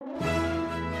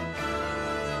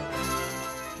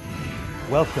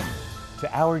Welcome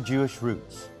to Our Jewish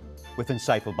Roots with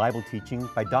insightful Bible teaching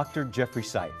by Dr. Jeffrey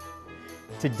Seif.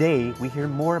 Today we hear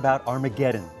more about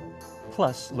Armageddon,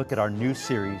 plus look at our new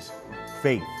series,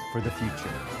 Faith for the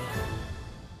Future.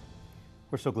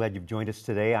 We're so glad you've joined us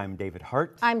today. I'm David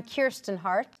Harts. I'm Kirsten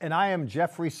Harts. And I am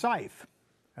Jeffrey Seif.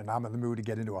 And I'm in the mood to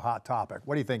get into a hot topic.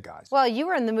 What do you think, guys? Well, you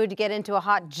were in the mood to get into a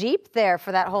hot Jeep there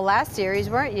for that whole last series,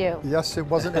 weren't you? Yes, it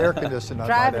wasn't air conditioned.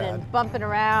 Driving and bumping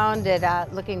around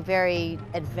and looking very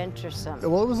adventuresome.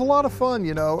 Well, it was a lot of fun,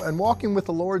 you know, and walking with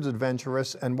the Lord's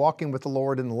adventurous, and walking with the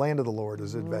Lord in the land of the Lord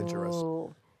is adventurous.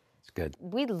 Ooh. It's good.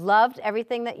 We loved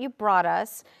everything that you brought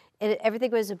us. Everything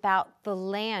was about the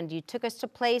land. You took us to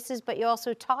places, but you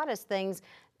also taught us things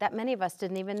that many of us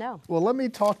didn't even know. Well, let me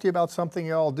talk to you about something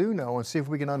you all do know and see if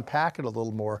we can unpack it a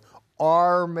little more.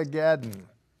 Armageddon.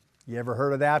 You ever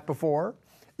heard of that before?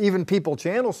 Even people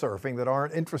channel surfing that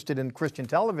aren't interested in Christian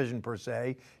television per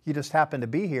se, you just happen to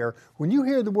be here. When you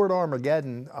hear the word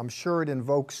Armageddon, I'm sure it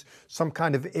invokes some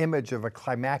kind of image of a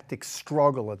climactic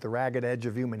struggle at the ragged edge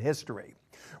of human history.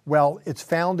 Well, it's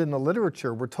found in the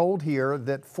literature. We're told here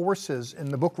that forces in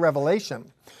the book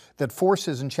Revelation, that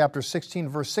forces in chapter 16,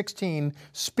 verse 16,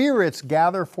 spirits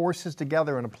gather forces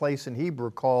together in a place in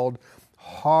Hebrew called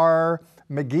Har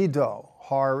Megiddo.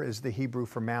 Har is the Hebrew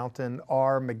for mountain.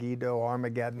 Megiddo,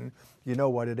 Armageddon. You know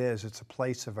what it is. It's a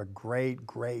place of a great,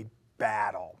 great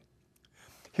battle.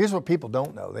 Here's what people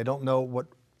don't know. They don't know what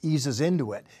eases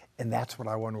into it. And that's what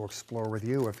I want to explore with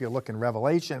you. If you look in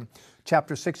Revelation,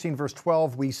 chapter 16, verse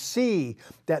 12, we see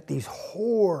that these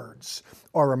hordes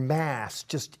are amassed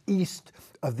just east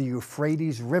of the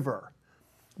Euphrates River.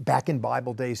 Back in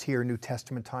Bible days here, New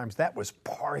Testament times, that was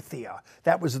Parthia.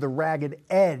 That was the ragged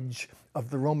edge of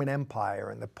the Roman Empire,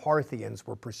 and the Parthians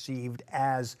were perceived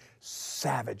as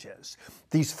savages.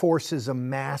 These forces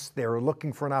amassed there are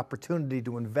looking for an opportunity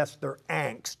to invest their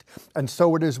angst. And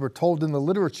so it is, we're told in the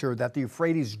literature, that the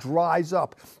Euphrates dries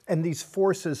up and these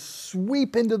forces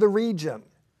sweep into the region.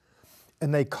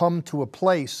 And they come to a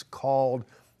place called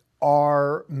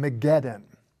Armageddon.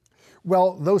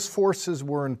 Well, those forces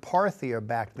were in Parthia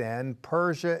back then,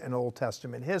 Persia in Old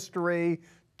Testament history,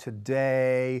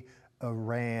 today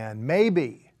Iran.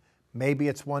 Maybe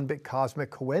it's one big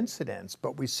cosmic coincidence,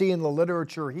 but we see in the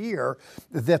literature here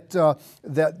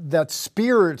that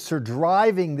spirits are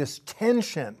driving this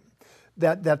tension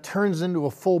that turns into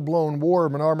a full-blown war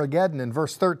in Armageddon. In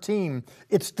verse 13,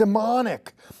 it's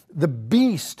demonic. The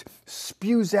beast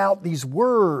spews out these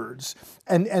words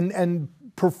and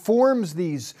performs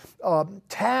these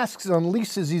tasks,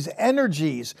 unleashes these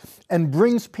energies, and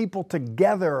brings people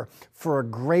together for a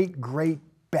great, great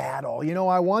battle. You know,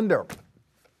 I wonder,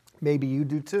 maybe you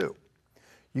do too.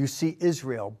 You see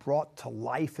Israel brought to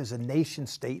life as a nation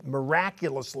state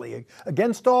miraculously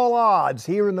against all odds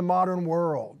here in the modern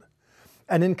world.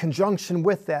 And in conjunction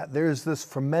with that, there's this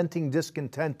fermenting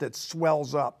discontent that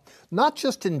swells up, not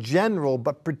just in general,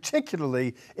 but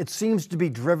particularly it seems to be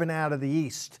driven out of the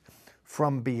east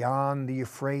from beyond the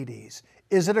Euphrates.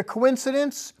 Is it a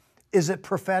coincidence? Is it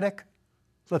prophetic?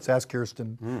 Let's ask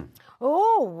Kirsten.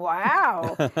 Oh,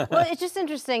 wow. Well, it's just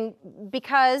interesting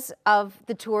because of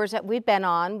the tours that we've been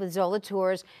on with Zola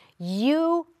Tours.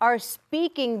 You are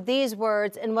speaking these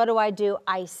words, and what do?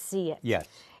 I see it. Yes.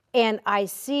 And I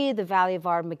see the Valley of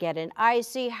Armageddon. I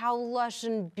see how lush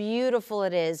and beautiful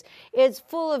it is. It's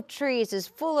full of trees, it's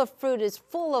full of fruit, it's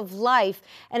full of life.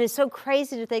 And it's so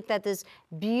crazy to think that this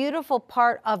beautiful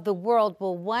part of the world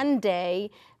will one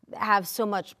day have so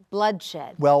much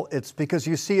bloodshed. Well, it's because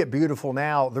you see it beautiful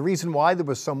now. The reason why there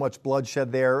was so much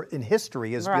bloodshed there in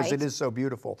history is because it is so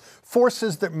beautiful.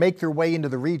 Forces that make their way into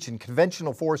the region,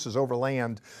 conventional forces over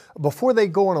land, before they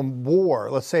go on a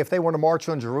war, let's say if they want to march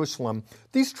on Jerusalem,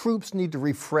 these troops need to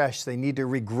refresh, they need to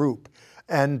regroup.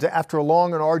 And after a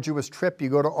long and arduous trip, you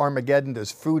go to Armageddon,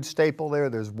 there's food staple there,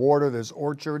 there's water, there's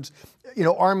orchards. You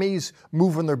know, armies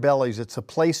move on their bellies. It's a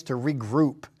place to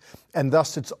regroup. And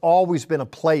thus it's always been a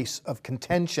place of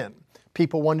contention.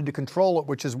 People wanted to control it,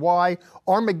 which is why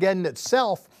Armageddon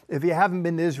itself, if you haven't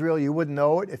been to Israel, you wouldn't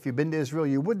know it. If you've been to Israel,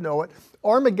 you would know it.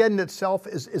 Armageddon itself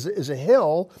is a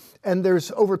hill, and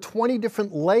there's over 20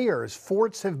 different layers.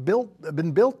 Forts have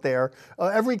been built there.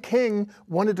 Every king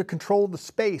wanted to control the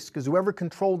space, because whoever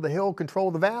controlled the hill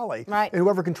controlled the valley. Right. And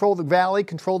whoever controlled the valley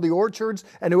controlled the orchards,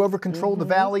 and whoever controlled the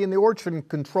valley and the orchard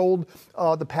controlled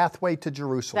the pathway to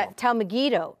Jerusalem. That Tel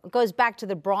Megiddo goes back to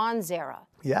the Bronze Era.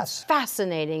 Yes.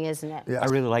 Fascinating, isn't it? Yes. I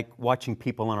really like watching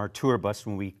people on our tour bus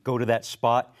when we go to that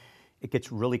spot. It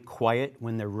gets really quiet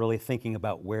when they're really thinking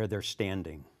about where they're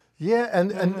standing. Yeah,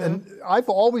 and I've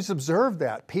always observed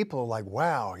that. People are like,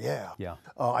 wow, yeah. Yeah.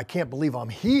 I can't believe I'm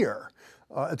here.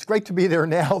 It's great to be there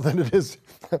now than it is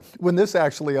when this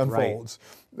actually unfolds.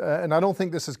 And I don't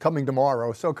think this is coming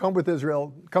tomorrow. So come to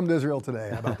Israel today.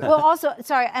 How about that? Well, also,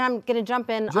 sorry, and I'm going to jump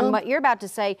in on what you're about to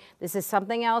say. This is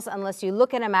something else unless you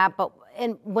look at a map. But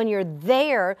when you're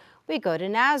there, we go to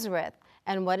Nazareth.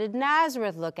 And what did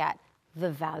Nazareth look at? The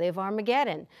Valley of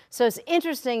Armageddon. So it's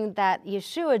interesting that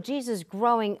Yeshua, Jesus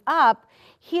growing up,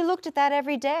 he looked at that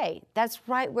every day. That's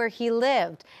right where he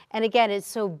lived. And again, it's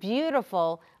so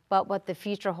beautiful, but what the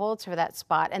future holds for that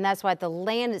spot. And that's why the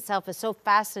land itself is so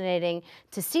fascinating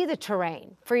to see the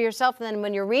terrain for yourself. And then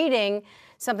when you're reading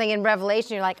something in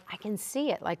Revelation, you're like, I can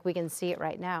see it, like we can see it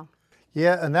right now.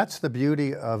 Yeah, and that's the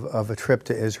beauty of a trip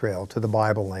to Israel, to the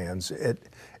Bible lands.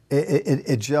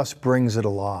 It just brings it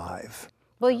alive.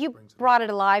 Well, you brought it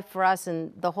alive for us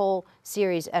in the whole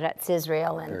series at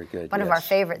Israel, and Very good, one of our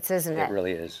favorites, isn't it? It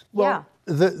really is. Well,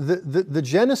 the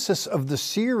genesis of the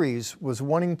series was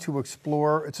wanting to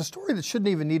explore, it's a story that shouldn't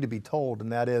even need to be told,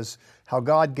 and that is how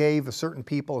God gave a certain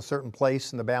people a certain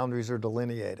place and the boundaries are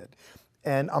delineated.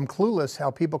 And I'm clueless how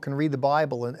people can read the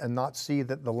Bible and not see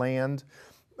that the land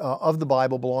of the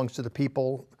Bible belongs to the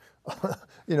people,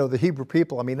 the Hebrew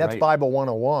people. I mean, that's Bible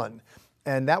 101.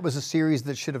 And that was a series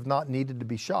that should have not needed to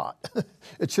be shot.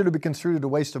 It should have been considered a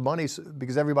waste of money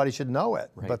because everybody should know it.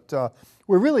 Right. But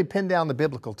we really pinned down the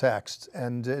biblical text,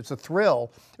 and it's a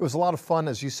thrill. It was a lot of fun,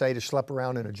 as you say, to schlep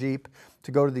around in a Jeep,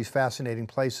 to go to these fascinating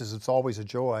places. It's always a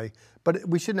joy. But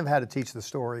we shouldn't have had to teach the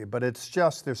story. But it's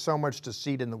just, there's so much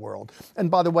deceit in the world. And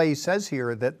by the way, he says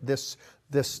here that this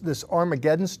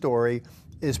Armageddon story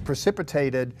is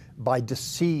precipitated by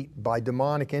deceit, by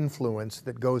demonic influence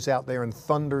that goes out there and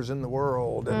thunders in the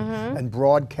world and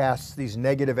broadcasts these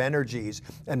negative energies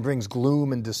and brings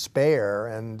gloom and despair.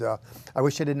 And I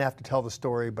wish I didn't have to tell the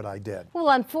story, but I did. Well,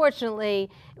 unfortunately,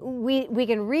 we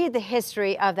can read the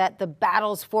history of that, the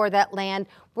battles for that land.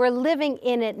 We're living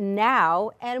in it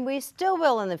now, and we still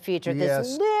will in the future. Yes.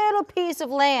 This little piece of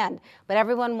land, but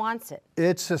everyone wants it.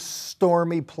 It's a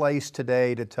stormy place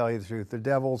today, to tell you the truth. The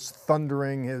devil's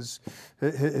thundering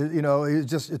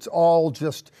it's all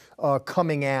just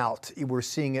coming out. We're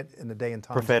seeing it in the day and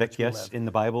time. Prophetic, yes, in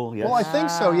the Bible, yes. Well, I think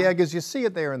so, yeah, because you see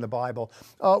it there in the Bible,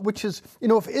 which is,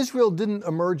 if Israel didn't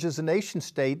emerge as a nation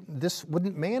state, this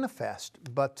wouldn't manifest,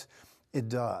 but it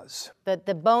does.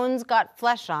 The bones got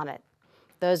flesh on it.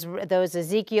 Those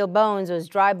Ezekiel bones, those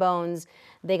dry bones,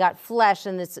 they got flesh,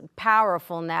 and it's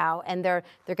powerful now, and they're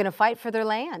going to fight for their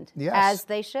land, as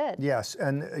they should. Yes,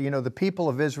 and the people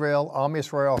of Israel, Am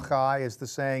Yisrael Chai is the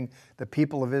saying, the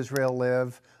people of Israel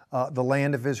live, the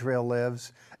land of Israel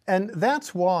lives, and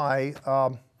that's why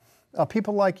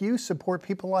people like you support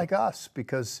people like us,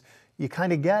 because you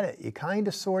kind of get it, you kind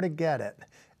of sort of get it.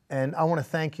 And I want to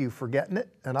thank you for getting it,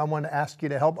 and I want to ask you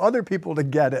to help other people to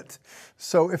get it.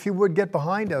 So if you would get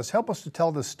behind us, help us to tell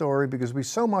this story, because we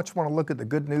so much want to look at the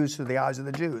good news through the eyes of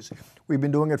the Jews. We've been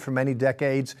doing it for many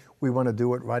decades. We want to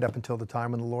do it right up until the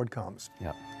time when the Lord comes.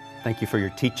 Yeah. Thank you for your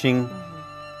teaching.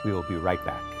 We will be right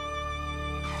back.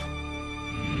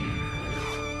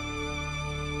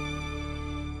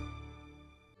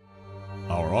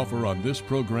 Our offer on this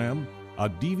program: a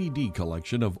DVD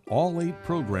collection of all 8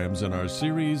 programs in our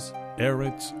series,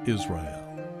 Harts, Israel.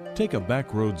 Take a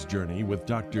backroads journey with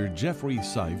Dr. Jeffrey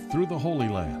Seif through the Holy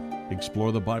Land.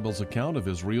 Explore the Bible's account of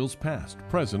Israel's past,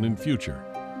 present, and future.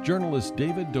 Journalist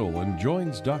David Dolan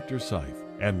joins Dr. Seif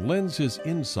and lends his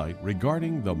insight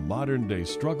regarding the modern-day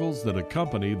struggles that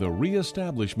accompany the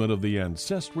reestablishment of the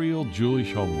ancestral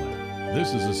Jewish homeland.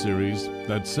 This is a series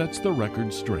that sets the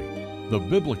record straight: the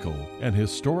biblical and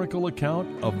historical account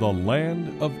of the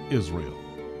land of Israel.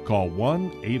 Call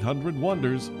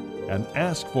 1-800-WONDERS and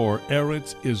ask for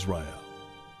Harts Israel.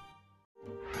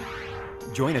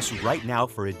 Join us right now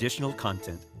for additional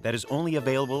content that is only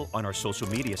available on our social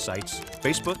media sites,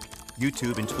 Facebook,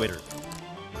 YouTube, and Twitter.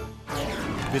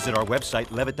 Visit our website,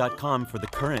 levitt.com, for the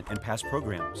current and past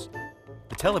programs,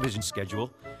 the television schedule,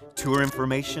 tour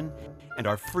information, and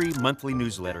our free monthly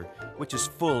newsletter, which is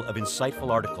full of insightful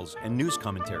articles and news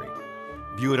commentary.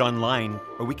 View it online,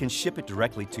 or we can ship it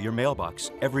directly to your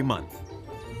mailbox every month.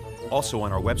 Also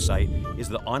on our website is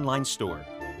the online store.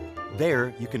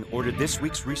 There, you can order this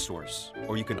week's resource,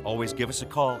 or you can always give us a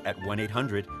call at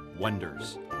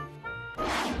 1-800-WONDERS.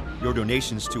 Your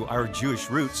donations to Our Jewish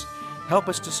Roots help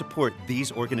us to support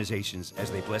these organizations as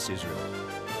they bless Israel.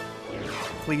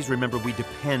 Please remember, we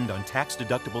depend on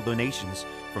tax-deductible donations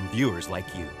from viewers like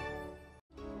you.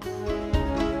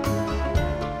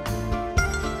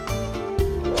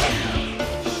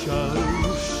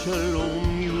 Shalom,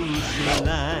 shalom,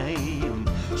 Yerushalayim.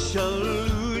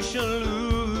 Shalom,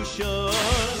 shalom,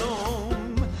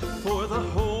 shalom. For the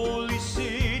holy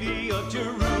city of Jerusalem.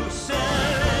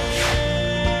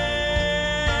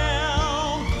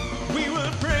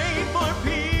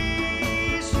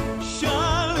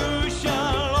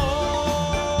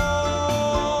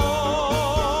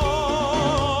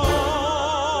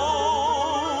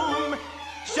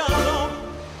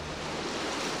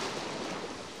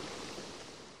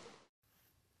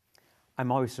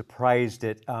 I'm always surprised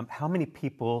at how many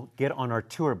people get on our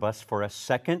tour bus for a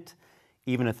second,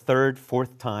 even a third,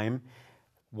 fourth time.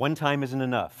 One time isn't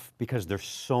enough because there's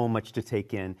so much to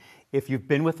take in. If you've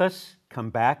been with us, come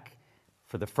back.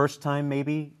 For the first time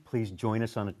maybe, please join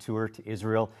us on a tour to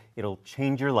Israel. It'll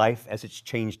change your life as it's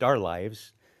changed our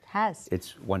lives. Has.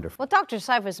 It's wonderful. Well, Dr.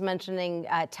 Seif was mentioning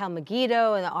Tel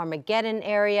Megiddo and the Armageddon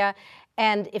area.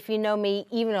 And if you know me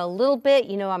even a little bit,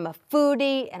 you know I'm a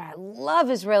foodie and I love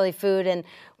Israeli food. And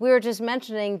we were just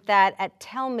mentioning that at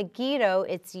Tel Megiddo,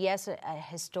 it's, yes, a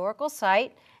historical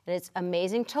site. And it's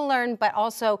amazing to learn, but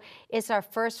also it's our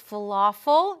first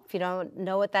falafel. If you don't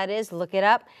know what that is, look it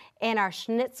up. And our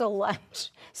schnitzel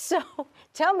lunch. So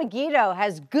Tel Megiddo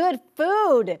has good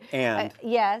food. And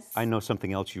yes. I know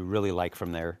something else you really like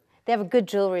from there. They have a good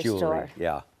jewelry store.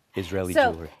 Yeah, Israeli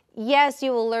jewelry. Yes,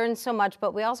 you will learn so much,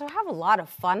 but we also have a lot of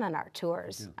fun on our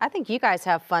tours. I think you guys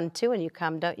have fun too when you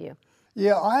come, don't you?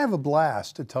 Yeah, I have a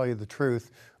blast, to tell you the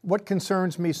truth. What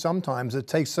concerns me sometimes, it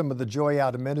takes some of the joy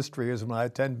out of ministry, is when I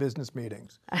attend business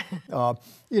meetings.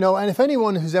 You know, and if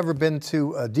anyone who's ever been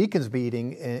to a deacon's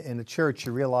meeting in a church,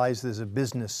 you realize there's a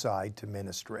business side to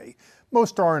ministry.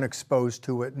 Most aren't exposed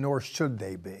to it, nor should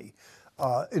they be.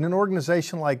 In an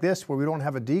organization like this, where we don't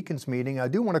have a deacon's meeting, I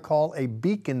do want to call a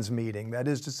beacons meeting. That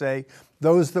is to say,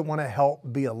 those that want to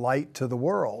help be a light to the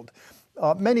world.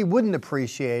 Many wouldn't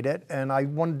appreciate it, and I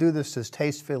want to do this as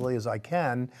tastefully as I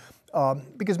can,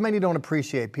 because many don't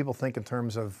appreciate. People think in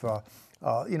terms of,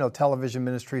 you know, television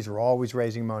ministries are always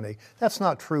raising money. That's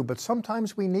not true, but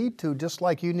sometimes we need to, just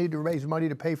like you need to raise money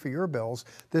to pay for your bills.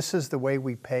 This is the way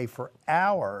we pay for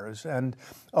ours. And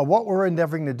what we're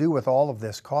endeavoring to do with all of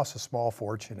this costs a small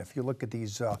fortune. If you look at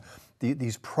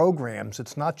these programs,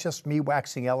 it's not just me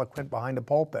waxing eloquent behind a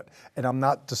pulpit, and I'm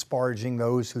not disparaging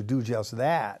those who do just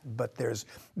that, but there's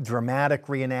dramatic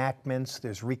reenactments,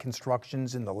 there's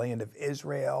reconstructions in the land of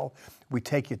Israel. We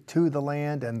take you to the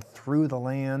land and through the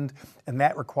land, and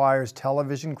that requires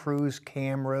television crews,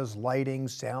 cameras, lighting,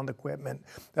 sound equipment,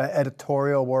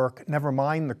 editorial work, never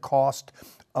mind the cost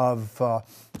of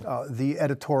the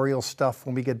editorial stuff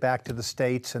when we get back to the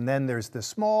States. And then there's this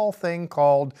small thing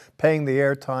called paying the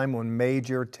airtime on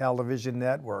major television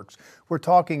networks. We're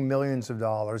talking millions of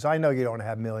dollars. I know you don't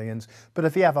have millions, but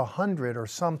if you have 100 or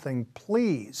something,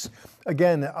 please.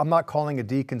 Again, I'm not calling a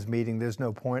deacon's meeting. There's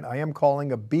no point. I am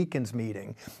calling a beacons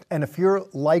meeting. And if you're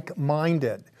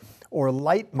like-minded, or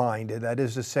light-minded, that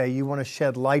is to say, you want to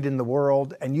shed light in the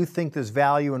world and you think there's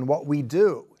value in what we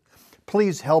do,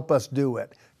 please help us do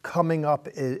it. Coming up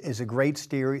is a great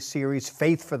series,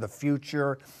 Faith for the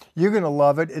Future. You're going to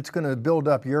love it. It's going to build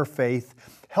up your faith.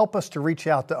 Help us to reach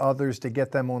out to others to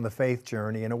get them on the faith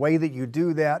journey. And a way that you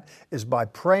do that is by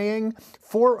praying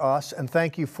for us, and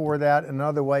thank you for that.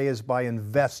 Another way is by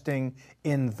investing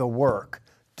in the work.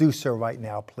 Do so right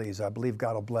now, please. I believe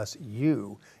God will bless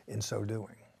you in so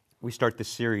doing. We start this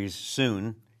series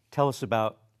soon. Tell us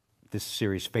about this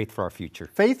series, Faith for Our Future.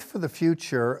 Faith for the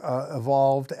Future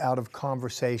evolved out of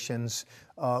conversations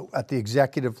at the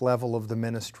executive level of the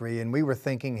ministry, and we were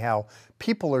thinking how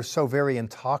people are so very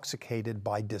intoxicated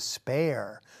by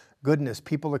despair. Goodness,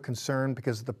 people are concerned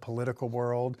because of the political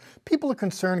world. People are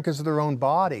concerned because of their own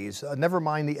bodies. Never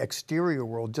mind the exterior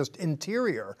world, just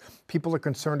interior. People are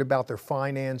concerned about their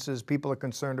finances. People are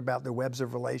concerned about their webs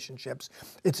of relationships.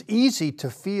 It's easy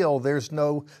to feel there's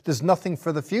nothing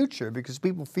for the future because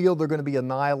people feel they're going to be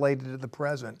annihilated at the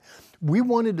present. We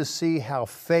wanted to see how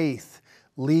faith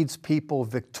leads people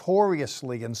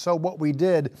victoriously. And so what we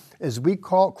did is we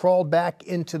crawled back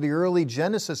into the early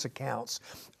Genesis accounts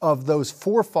of those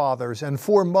forefathers and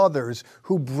foremothers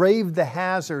who braved the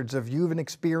hazards of human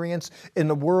experience in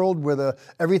a world where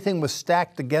everything was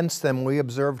stacked against them. We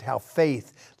observed how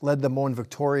faith led them on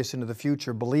victorious into the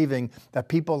future, believing that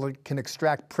people can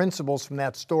extract principles from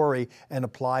that story and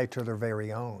apply to their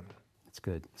very own. That's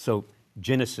good. So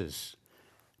Genesis,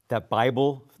 that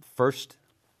Bible, first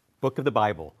book of the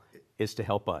Bible, is to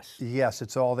help us. Yes,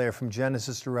 it's all there from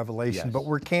Genesis to Revelation, Yes. but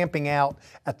we're camping out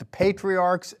at the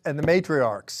Patriarchs and the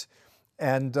Matriarchs.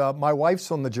 And my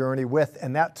wife's on the journey with,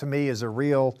 and that to me is a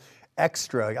real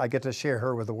extra. I get to share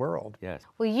her with the world. Yes.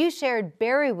 Well, you shared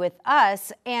Barry with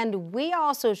us, and we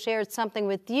also shared something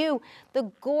with you.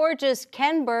 The gorgeous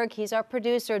Ken Berg, he's our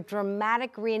producer,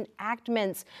 dramatic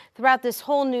reenactments throughout this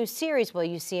whole new series. Well,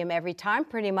 you see him every time,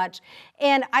 pretty much.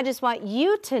 And I just want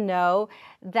you to know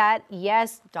that,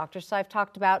 yes, Dr. Seif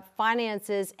talked about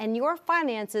finances, and your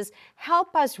finances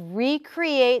help us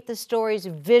recreate the stories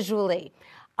visually.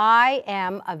 I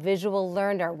am a visual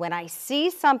learner. When I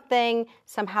see something,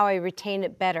 somehow I retain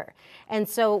it better. And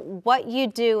so what you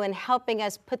do in helping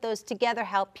us put those together,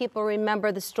 help people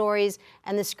remember the stories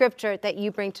and the scripture that you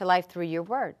bring to life through your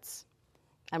words.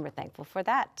 And we're thankful for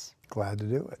that. Glad to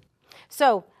do it.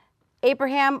 So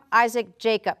Abraham, Isaac,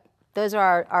 Jacob. Those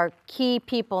are our key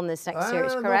people in this next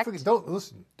series, correct?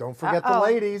 Don't forget the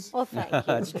ladies. Well, thank you.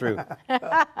 That's true.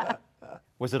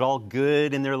 Was it all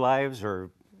good in their lives,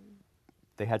 or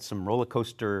they had some roller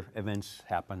coaster events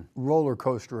happen? Roller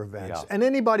coaster events. Yeah. And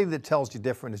anybody that tells you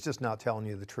different is just not telling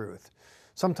you the truth.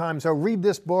 Sometimes, oh, read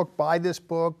this book, buy this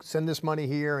book, send this money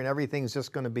here, and everything's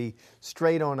just going to be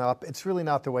straight on up. It's really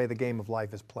not the way the game of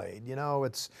life is played. You know,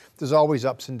 there's always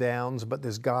ups and downs, but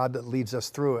there's God that leads us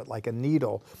through it like a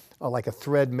needle, like a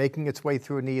thread making its way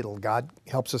through a needle. God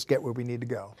helps us get where we need to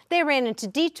go. They ran into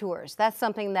detours. That's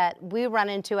something that we run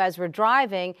into as we're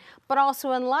driving, but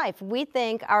also in life. We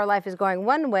think our life is going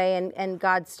one way, and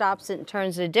God stops it and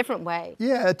turns it a different way.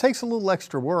 Yeah, it takes a little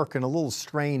extra work and a little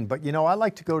strain, but you know, I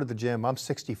like to go to the gym. I'm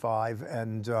 65,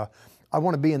 and I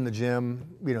want to be in the gym,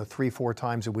 3-4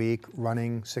 times a week,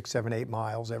 running 6, 7, 8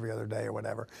 miles every other day or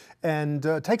whatever. And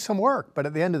it takes some work, but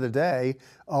at the end of the day,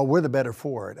 we're the better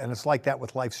for it. And it's like that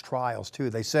with life's trials too.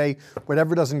 They say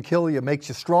whatever doesn't kill you makes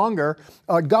you stronger.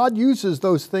 God uses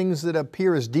those things that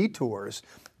appear as detours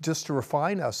just to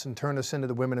refine us and turn us into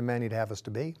the women and men He'd have us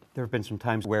to be. There have been some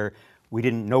times where we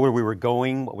didn't know where we were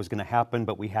going, what was going to happen,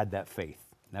 but we had that faith.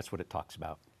 And that's what it talks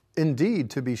about. Indeed,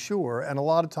 to be sure, and a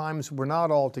lot of times we're not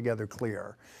altogether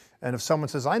clear. And if someone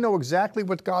says, I know exactly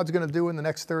what God's going to do in the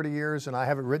next 30 years, and I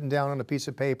have it written down on a piece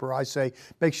of paper, I say,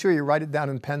 make sure you write it down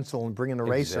in pencil and bring an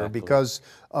eraser, because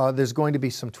there's going to be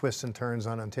some twists and turns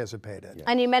unanticipated. Yeah.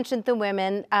 And you mentioned the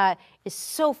women. It's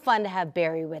so fun to have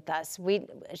Barry with us.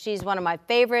 She's one of my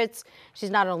favorites.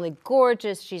 She's not only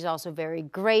gorgeous, she's also very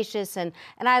gracious, and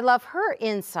I love her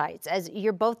insights. As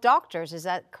you're both doctors, is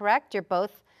that correct? You're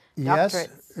both doctorates. Yes,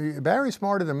 Barry's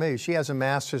smarter than me. She has a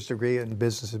master's degree in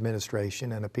business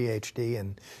administration and a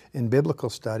PhD in biblical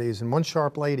studies, and one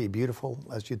sharp lady, beautiful,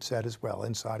 as you'd said as well,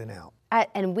 inside and out.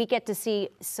 And we get to see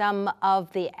some of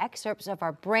the excerpts of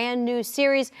our brand new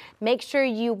series. Make sure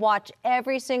you watch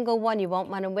every single one. You won't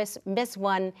want to miss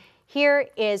one. Here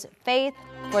is Faith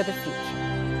for the Future.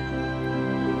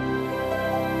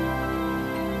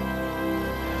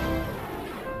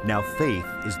 Now faith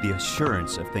is the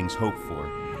assurance of things hoped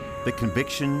for, the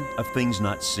conviction of things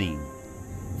not seen.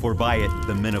 For by it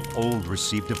the men of old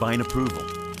received divine approval.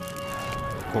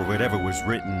 For whatever was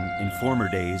written in former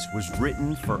days was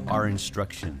written for our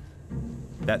instruction,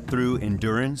 that through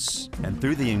endurance and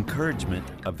through the encouragement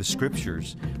of the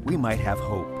Scriptures we might have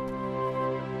hope.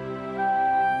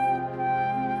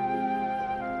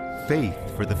 Faith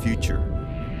for the Future,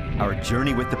 our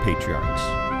journey with the Patriarchs.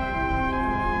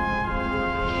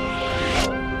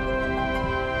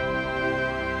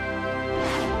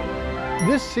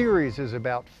 This series is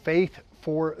about faith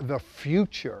for the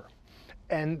future.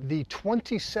 And the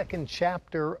 22nd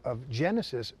chapter of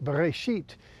Genesis,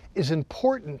 Bereshit, is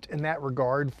important in that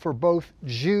regard for both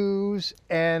Jews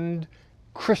and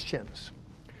Christians.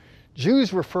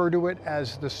 Jews refer to it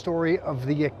as the story of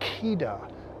the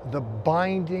Akedah, the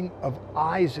binding of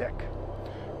Isaac.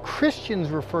 Christians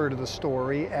refer to the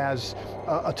story as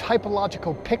a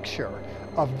typological picture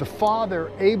of the father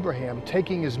Abraham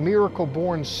taking his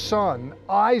miracle-born son,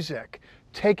 Isaac,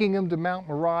 taking him to Mount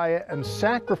Moriah and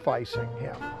sacrificing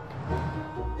him.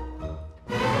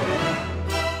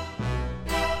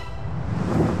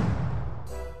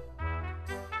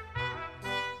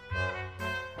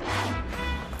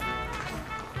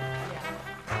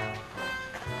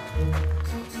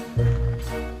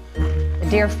 A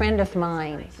dear friend of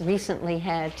mine recently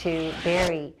had to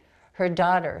bury her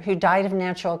daughter, who died of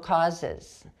natural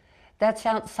causes. That's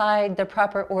outside the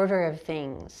proper order of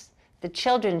things. The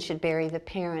children should bury the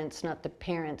parents, not the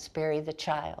parents bury the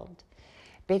child.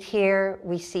 But here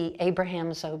we see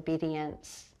Abraham's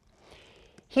obedience.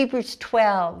 Hebrews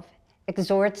 12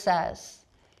 exhorts us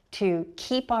to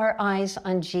keep our eyes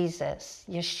on Jesus,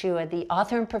 Yeshua, the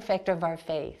author and perfecter of our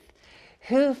faith,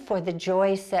 who for the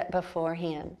joy set before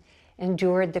him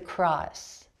endured the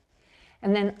cross.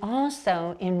 And then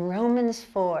also in Romans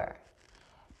 4,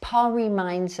 Paul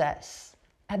reminds us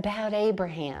about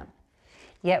Abraham.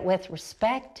 Yet with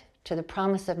respect to the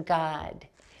promise of God,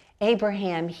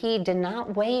 Abraham, he did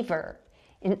not waver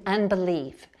in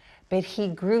unbelief, but he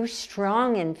grew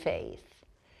strong in faith,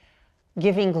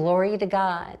 giving glory to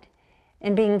God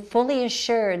and being fully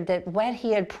assured that what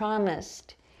he had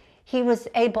promised, he was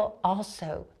able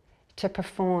also to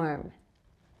perform.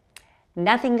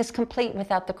 Nothing is complete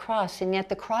without the cross, and yet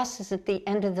the cross isn't the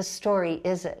end of the story,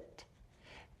 is it?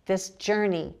 This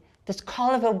journey, this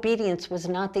call of obedience was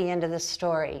not the end of the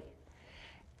story.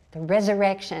 The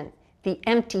resurrection, the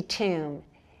empty tomb,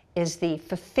 is the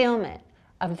fulfillment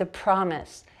of the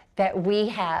promise that we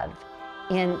have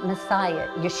in Messiah,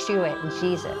 Yeshua,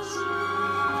 Jesus.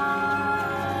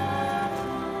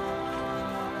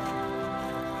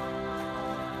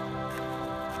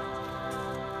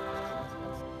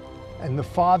 And the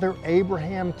father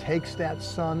Abraham takes that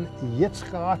son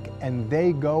Yitzchak and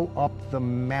they go up the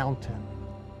mountain.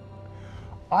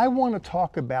 I want to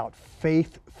talk about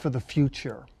faith for the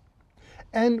future.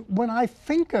 And when I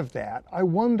think of that, I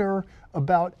wonder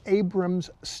about Abram's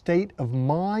state of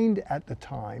mind at the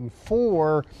time,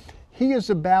 for he is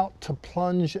about to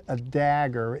plunge a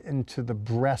dagger into the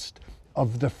breast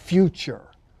of the future,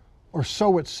 or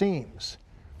so it seems.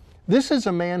 This is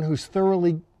a man who's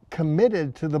thoroughly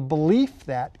committed to the belief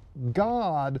that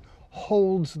God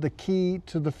holds the key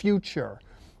to the future,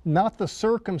 not the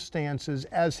circumstances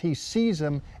as he sees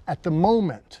them at the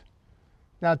moment.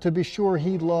 Now, to be sure,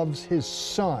 he loves his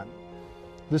son.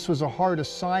 This was a hard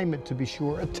assignment, to be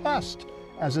sure, a test,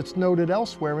 as it's noted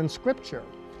elsewhere in Scripture.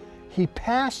 He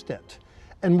passed it,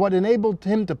 and what enabled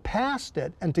him to pass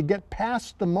it and to get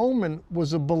past the moment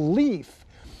was a belief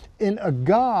in a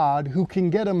God who can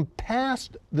get him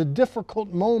past the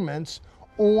difficult moments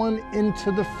on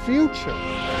into the future.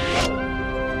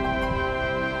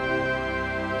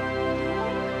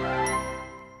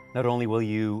 Not only will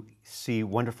you see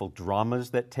wonderful dramas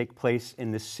that take place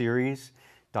in this series,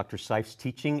 Dr. Seif's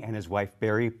teaching and his wife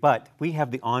Barry, but we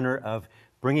have the honor of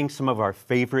bringing some of our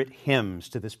favorite hymns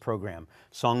to this program,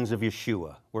 Songs of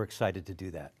Yeshua. We're excited to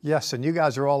do that. Yes, and you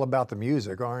guys are all about the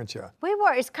music, aren't you? We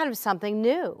were. It's kind of something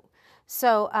new.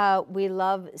 So we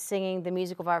love singing the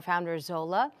music of our founder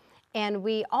Zola, and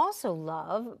we also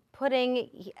love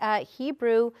putting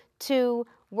Hebrew to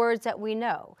words that we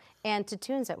know and to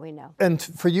tunes that we know. And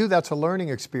for you, that's a learning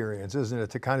experience, isn't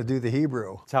it, to kind of do the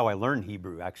Hebrew? It's how I learned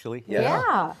Hebrew, actually.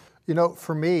 Yeah. You know,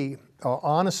 for me,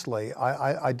 honestly,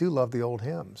 I do love the old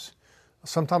hymns.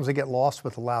 Sometimes I get lost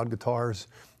with the loud guitars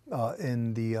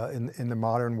in the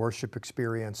modern worship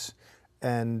experience,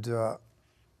 and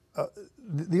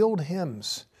the old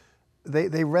hymns, they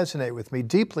resonate with me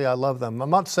deeply. I love them.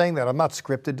 I'm not saying that. I'm not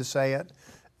scripted to say it.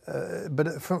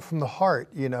 But from the heart,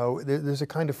 you know, there's a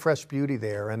kind of fresh beauty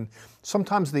there. And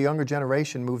sometimes the younger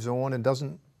generation moves on and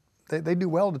doesn't, they do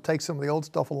well to take some of the old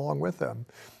stuff along with them.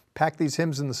 Pack these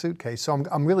hymns in the suitcase. So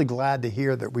I'm really glad to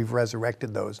hear that we've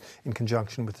resurrected those in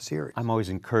conjunction with the series. I'm always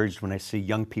encouraged when I see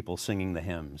young people singing the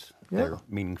hymns. They're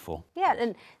meaningful. Yeah,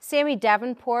 and Sammy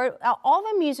Davenport, all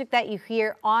the music that you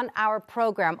hear on our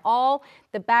program, all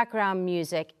the background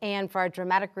music and for our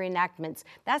dramatic reenactments,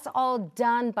 that's all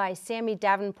done by Sammy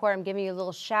Davenport. I'm giving you a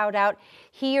little shout out.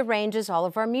 He arranges all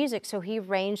of our music, so he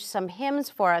arranged some hymns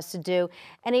for us to do,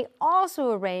 and he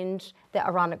also arranged the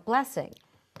Aaronic blessing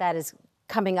that is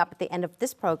coming up at the end of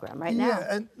this program right now. Yeah,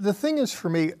 and the thing is for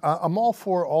me, I'm all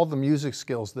for all the music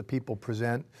skills that people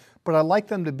present, but I like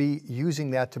them to be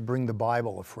using that to bring the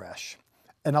Bible afresh.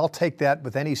 And I'll take that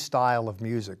with any style of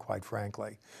music, quite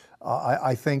frankly.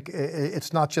 I think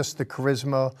it's not just the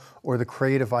charisma or the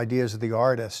creative ideas of the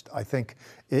artist. I think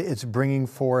it's bringing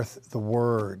forth the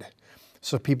word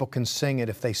so people can sing it.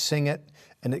 If they sing it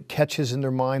and it catches in their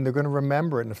mind, they're going to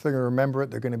remember it. And if they're going to remember it,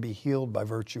 they're going to be healed by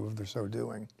virtue of their so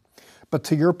doing. But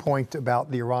to your point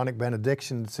about the Aaronic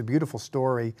benediction, it's a beautiful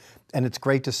story, and it's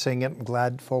great to sing it. I'm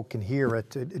glad folk can hear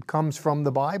it. It comes from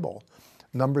the Bible,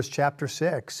 Numbers chapter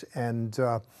 6. And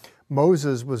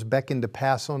Moses was beckoned to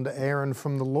pass on to Aaron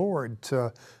from the Lord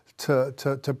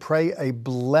to pray a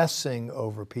blessing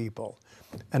over people.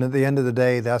 And at the end of the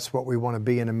day, that's what we want to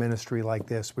be in a ministry like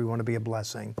this. We want to be a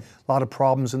blessing. A lot of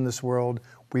problems in this world.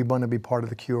 We want to be part of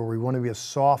the cure. We want to be a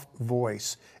soft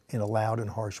voice in a loud and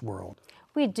harsh world.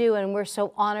 We do, and we're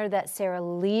so honored that Sarah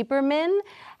Lieberman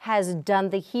has done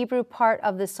the Hebrew part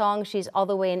of the song. She's all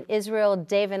the way in Israel.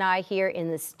 Dave and I here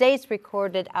in the States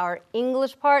recorded our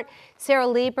English part. Sarah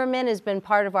Lieberman has been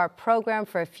part of our program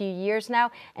for a few years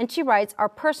now, and she writes our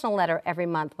personal letter every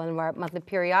month, one of our monthly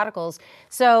periodicals.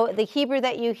 So the Hebrew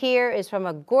that you hear is from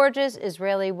a gorgeous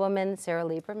Israeli woman, Sarah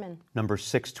Lieberman. Number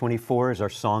 624 is our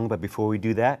song, but before we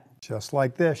do that, just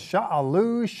like this,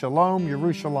 Sha'alu, Shalom,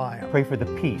 Yerushalayim. pray for the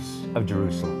peace of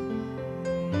Jerusalem.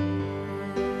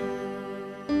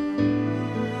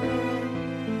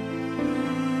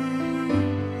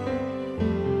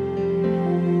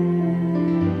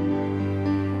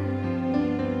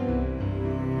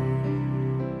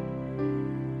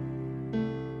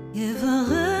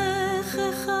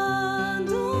 יברכך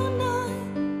אדוני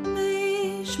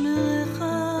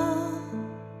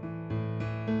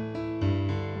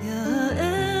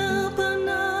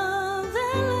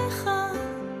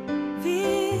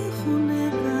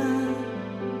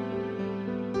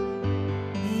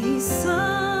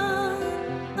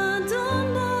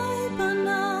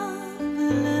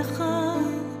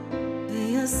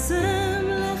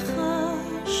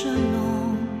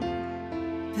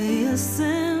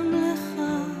וישם לך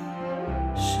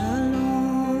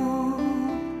שלום.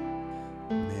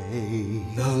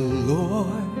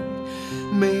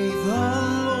 May the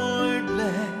Lord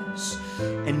bless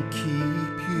and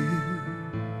keep you.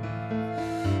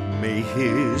 May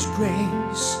His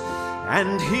grace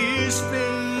and His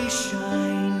face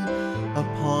shine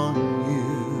upon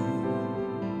you.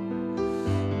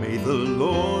 May the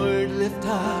Lord lift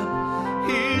up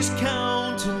His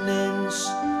countenance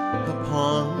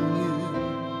upon you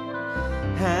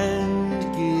and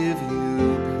give you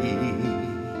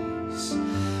peace,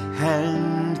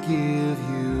 and give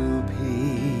you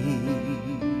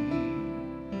peace.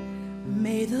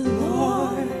 May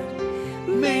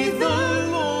the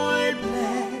Lord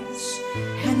bless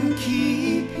and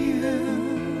keep you.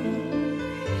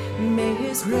 May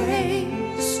His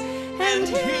grace and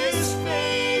His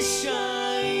face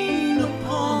shine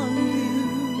upon you.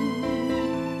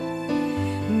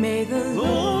 May the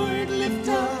Lord lift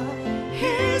up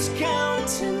His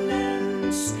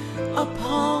countenance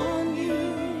upon you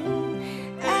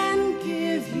and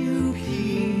give you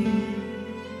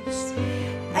peace,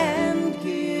 and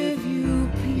give you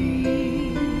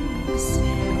peace.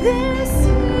 This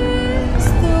is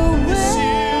the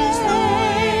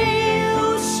way you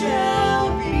shall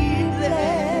be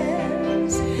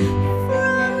blessed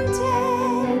from day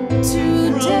to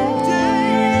day.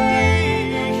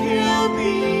 He'll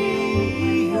be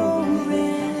your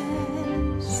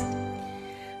rest.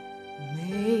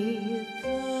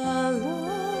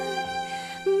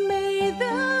 May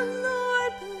the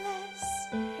Lord bless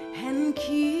and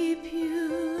keep you.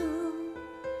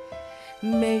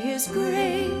 May His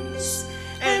grace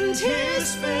and His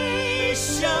face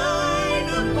shine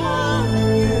upon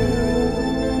you.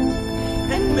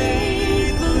 And may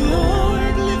the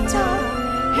Lord lift up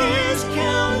His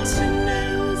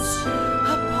countenance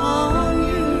upon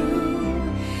you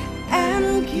and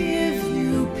give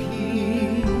you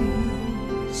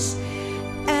peace,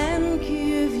 and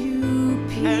give you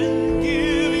peace, and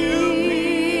give you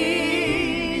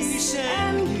peace,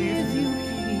 and give you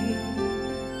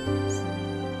peace.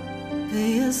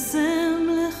 וישם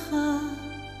לך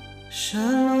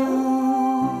שלום.